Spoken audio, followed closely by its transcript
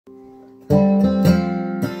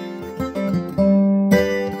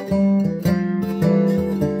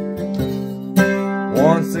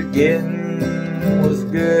getting was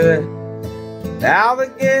good. Now the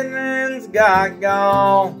getting's got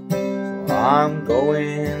gone, so I'm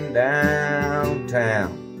going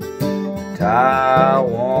downtown,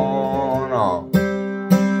 Taiwan on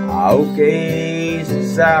Okies and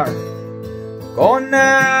sour, going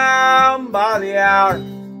down by the hour,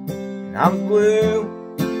 and I'm blue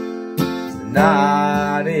as the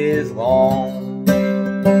night is long. So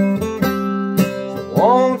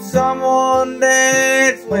won't someone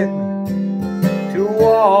dance with me to a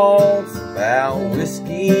waltz about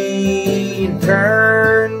whiskey and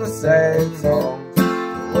turn the sad songs to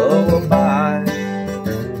lullaby?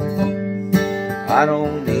 I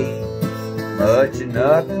don't need much of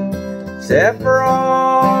nothing except for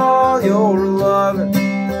all your loving.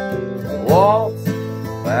 A waltz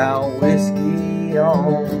about whiskey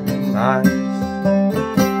on ice.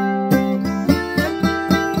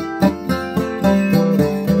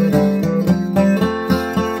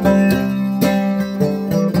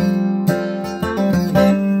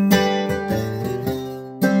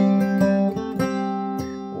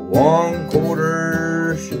 One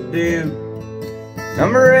quarter should do.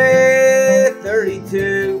 Number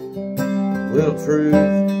 832, little truth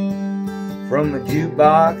from the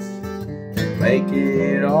jukebox, make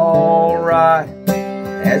it alright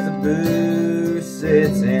as the booze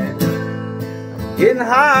sits in. I'm getting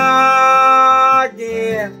high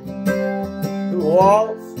again to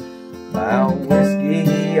waltz about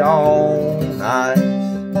whiskey on ice.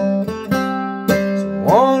 So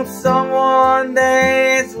won't someone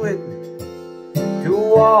dance with me to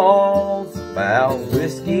waltz about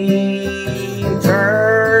whiskey and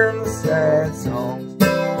turn the sad songs to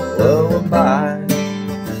lullaby?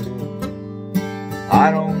 I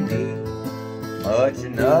don't need much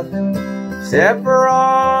of nothing except for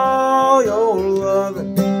all your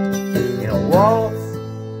loving in a waltz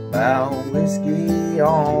about whiskey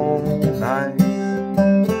on ice.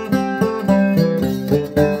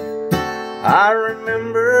 I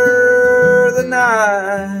remember the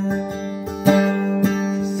night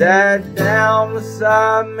sat down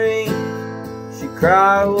beside me. She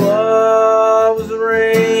cried love was a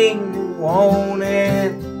ring you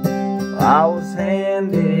wanted. I was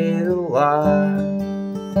handed a lie.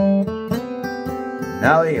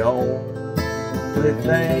 Now the only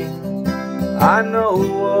thing I know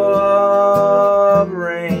of a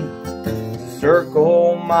ring to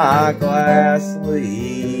circle my glass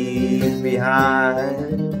leave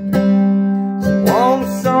behind. So won't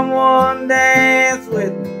someone dance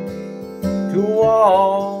with me to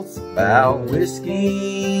waltz about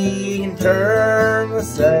whiskey and turn the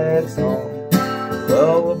sad song to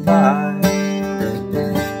lullaby?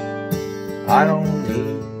 I don't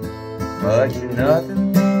need much of nothing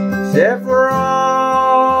except for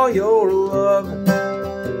all your loving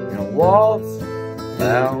in a waltz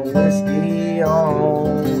about whiskey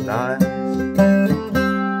on ice.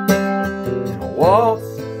 In a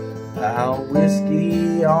waltz about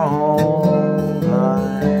whiskey on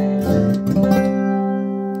ice.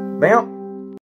 Bam.